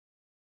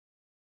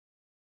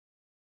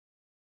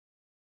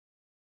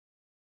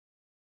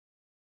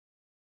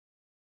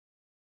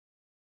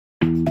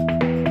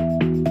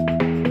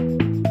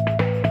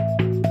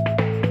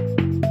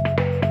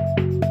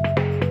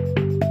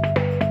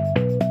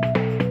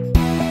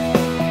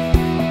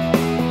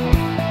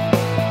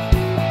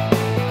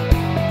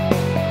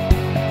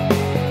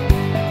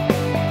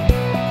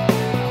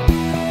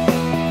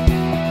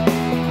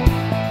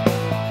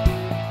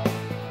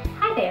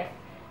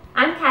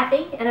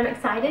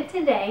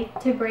today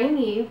to bring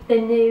you the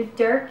new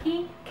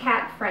Durkee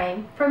Cap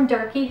Frame from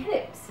Durkee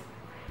Hoops.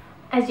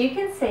 As you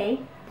can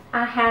see,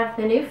 I have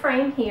the new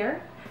frame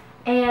here,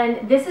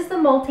 and this is the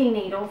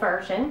multi-needle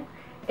version.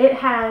 It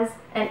has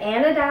an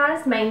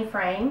anodized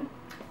mainframe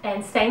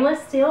and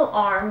stainless steel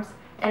arms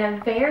and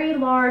a very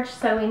large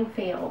sewing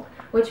field,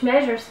 which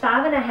measures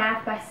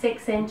 5.5 by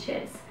 6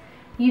 inches.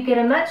 You get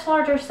a much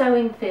larger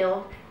sewing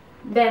field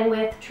than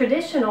with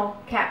traditional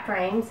cap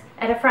frames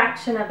at a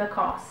fraction of the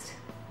cost.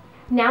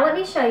 Now let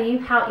me show you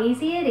how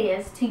easy it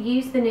is to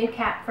use the new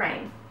cap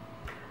frame.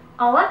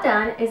 All I've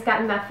done is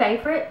gotten my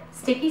favorite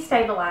sticky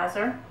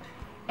stabilizer,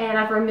 and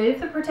I've removed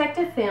the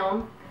protective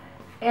film,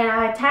 and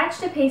I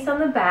attached a piece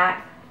on the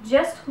back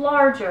just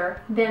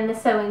larger than the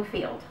sewing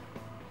field.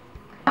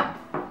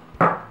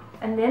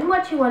 And then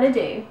what you want to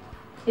do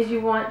is you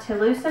want to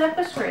loosen up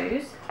the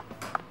screws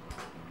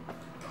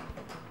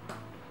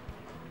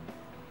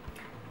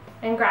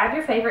and grab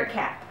your favorite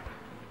cap.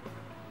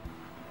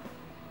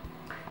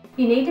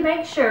 You need to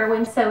make sure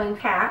when sewing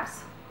caps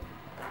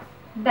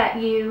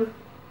that you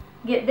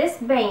get this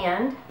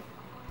band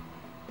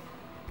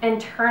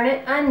and turn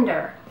it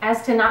under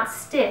as to not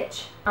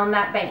stitch on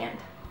that band.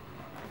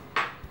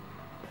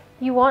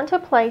 You want to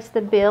place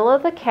the bill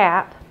of the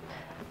cap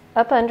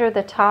up under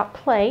the top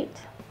plate,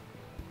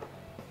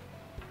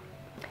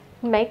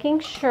 making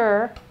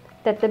sure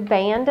that the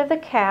band of the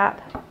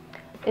cap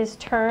is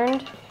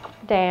turned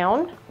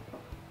down.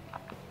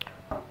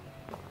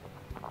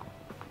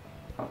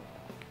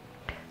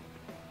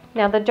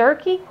 Now the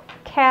Durkee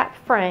Cap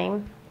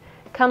Frame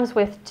comes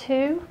with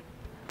 2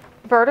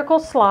 vertical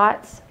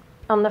slots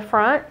on the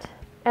front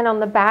and on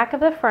the back of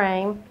the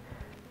frame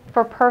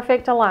for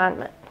perfect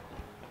alignment.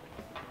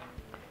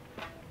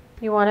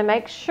 You want to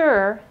make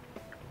sure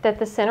that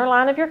the center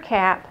line of your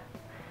cap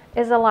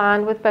is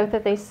aligned with both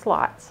of these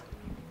slots.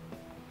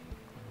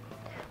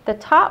 The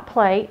top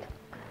plate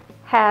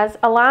has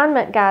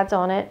alignment guides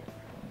on it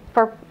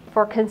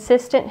for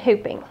consistent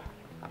hooping.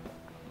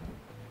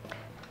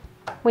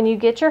 When you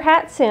get your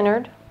hat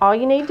centered, all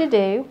you need to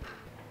do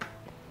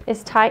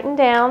is tighten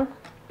down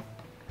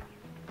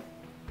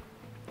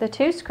the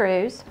 2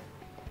 screws,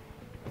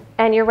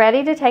 and you're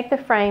ready to take the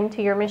frame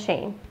to your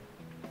machine.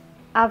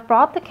 I've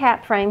brought the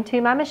cap frame to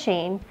my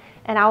machine,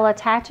 and I'll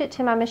attach it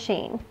to my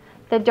machine.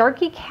 The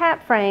Durkee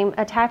Cap Frame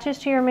attaches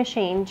to your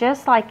machine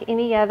just like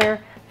any other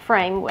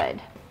frame would.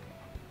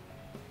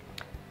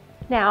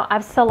 Now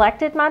I've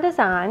selected my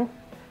design,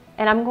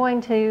 and I'm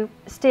going to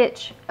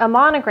stitch a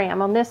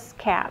monogram on this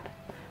cap.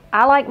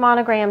 I like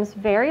monograms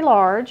very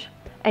large,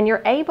 and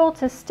you're able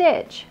to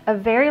stitch a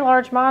very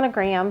large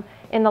monogram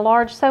in the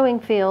large sewing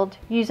field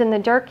using the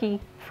Durkee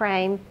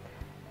frame,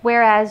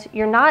 whereas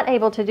you're not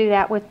able to do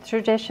that with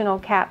traditional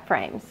cap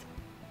frames.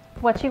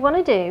 What you want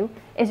to do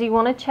is you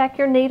want to check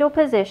your needle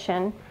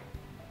position,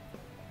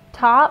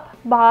 top,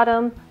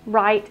 bottom,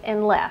 right,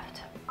 and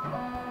left.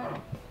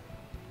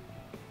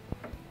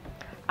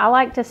 I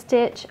like to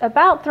stitch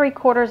about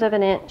 3/4 of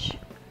an inch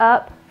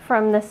up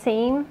from the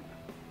seam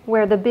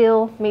where the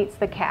bill meets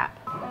the cap.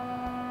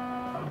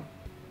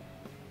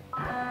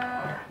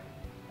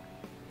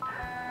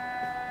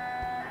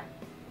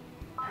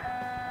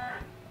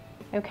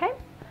 Okay,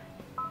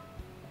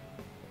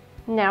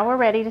 now we're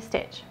ready to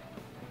stitch.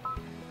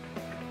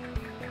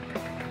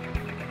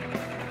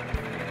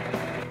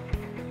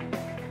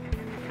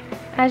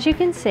 As you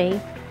can see,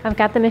 I've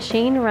got the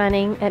machine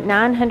running at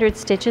 900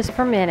 stitches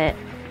per minute,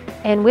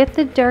 and with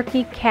the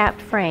Durkee Cap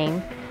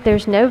Frame,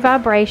 there's no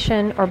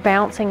vibration or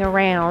bouncing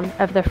around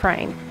of the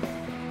frame.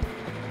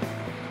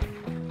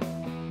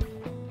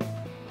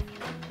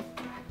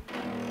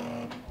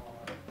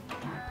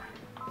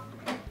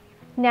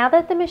 Now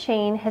that the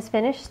machine has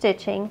finished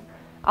stitching,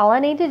 all I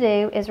need to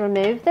do is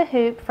remove the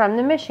hoop from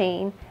the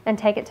machine and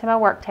take it to my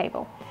work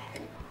table.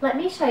 Let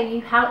me show you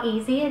how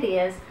easy it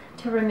is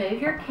to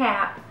remove your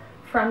cap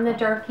from the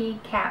Durkee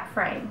Cap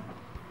Frame.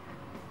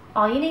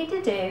 All you need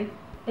to do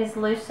is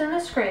loosen the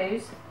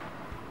screws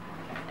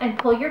and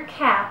pull your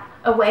cap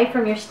away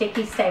from your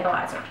sticky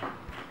stabilizer.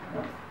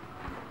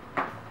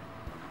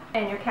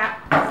 And your cap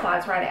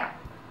slides right out.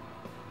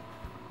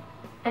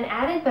 An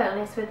added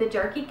bonus with the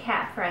Durkee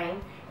Cap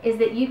Frame is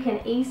that you can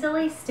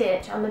easily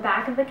stitch on the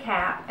back of the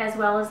cap as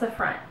well as the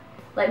front.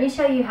 Let me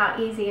show you how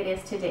easy it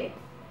is to do.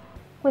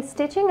 With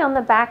stitching on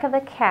the back of the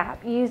cap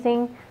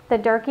using the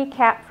Durkee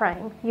Cap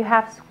Frame, you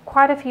have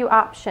quite a few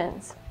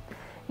options.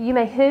 You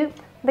may hoop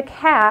the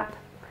cap,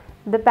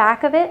 the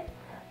back of it,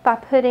 by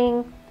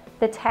putting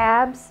the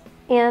tabs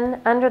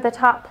in under the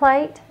top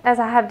plate, as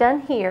I have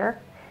done here,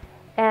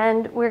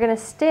 and we're going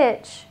to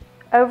stitch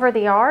over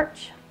the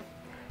arch.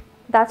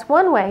 That's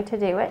one way to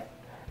do it,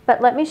 but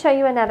let me show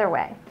you another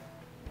way.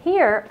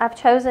 Here I've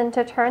chosen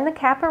to turn the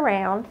cap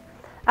around.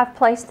 I've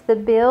placed the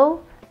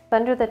bill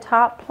under the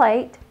top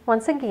plate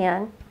once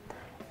again,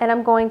 and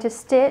I'm going to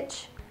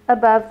stitch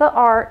above the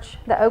arch,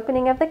 the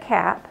opening of the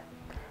cap,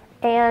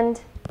 and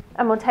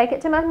I'm going to take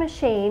it to my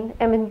machine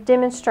and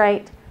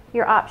demonstrate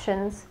your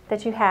options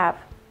that you have.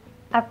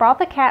 I've brought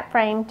the cap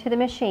frame to the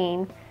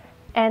machine,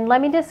 and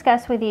let me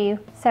discuss with you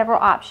several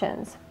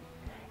options.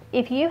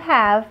 If you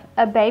have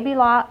a baby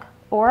lock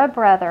or a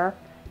brother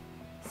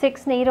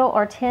 6 needle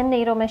or 10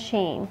 needle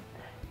machine,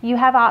 you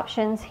have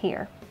options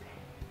here.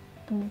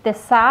 The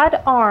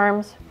side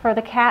arms for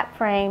the cap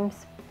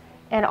frames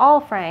and all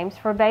frames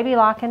for baby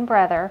lock and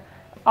brother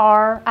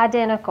are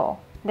identical.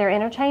 They're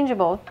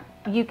interchangeable.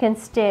 You can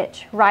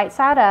stitch right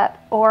side up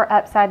or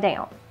upside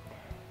down.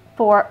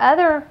 For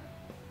other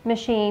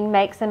machine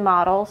makes and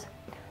models,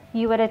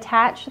 you would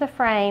attach the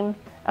frame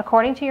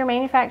according to your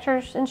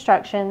manufacturer's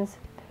instructions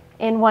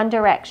in one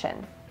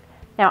direction.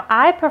 Now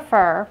I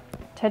prefer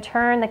to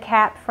turn the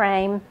cap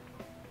frame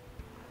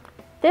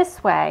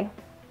this way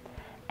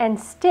and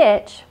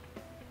stitch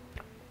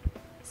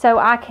so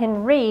I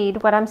can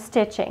read what I'm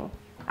stitching.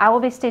 I will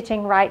be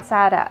stitching right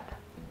side up.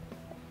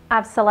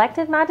 I've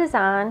selected my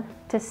design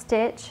to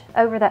stitch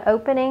over the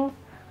opening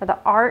or the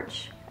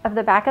arch of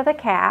the back of the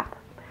cap,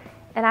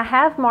 and I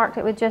have marked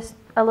it with just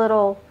a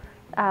little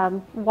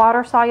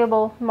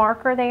water-soluble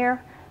marker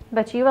there,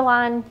 but you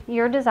align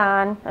your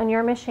design on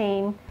your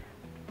machine.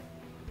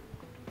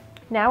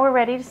 Now we're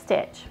ready to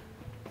stitch.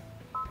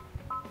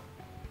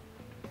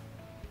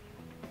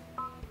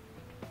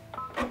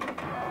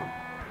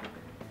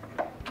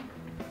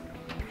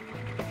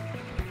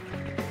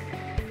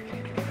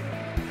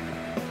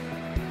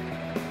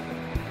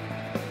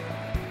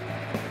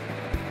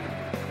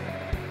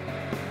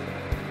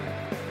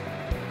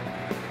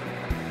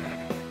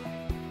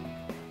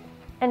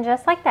 And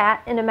just like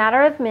that, in a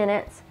matter of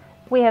minutes,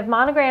 we have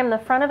monogrammed the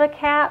front of a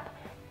cap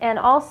and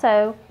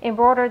also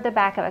embroidered the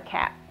back of a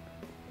cap.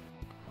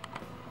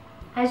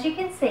 As you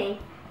can see,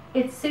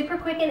 it's super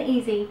quick and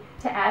easy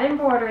to add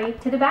embroidery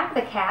to the back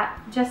of the cap,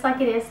 just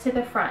like it is to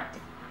the front.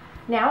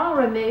 Now I'll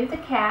remove the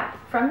cap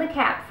from the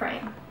cap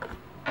frame.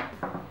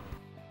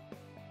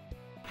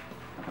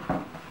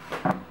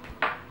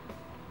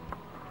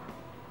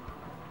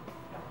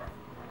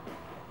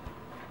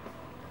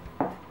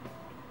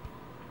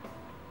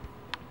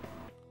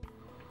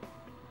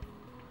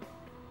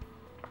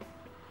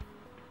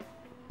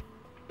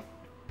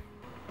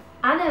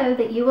 I know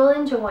that you will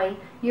enjoy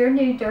your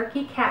new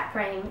Durkee cap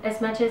frame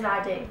as much as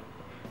I do.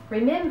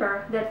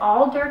 Remember that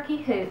all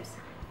Durkee hoops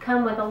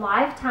come with a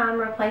lifetime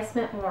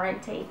replacement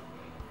warranty.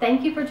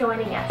 Thank you for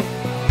joining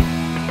us.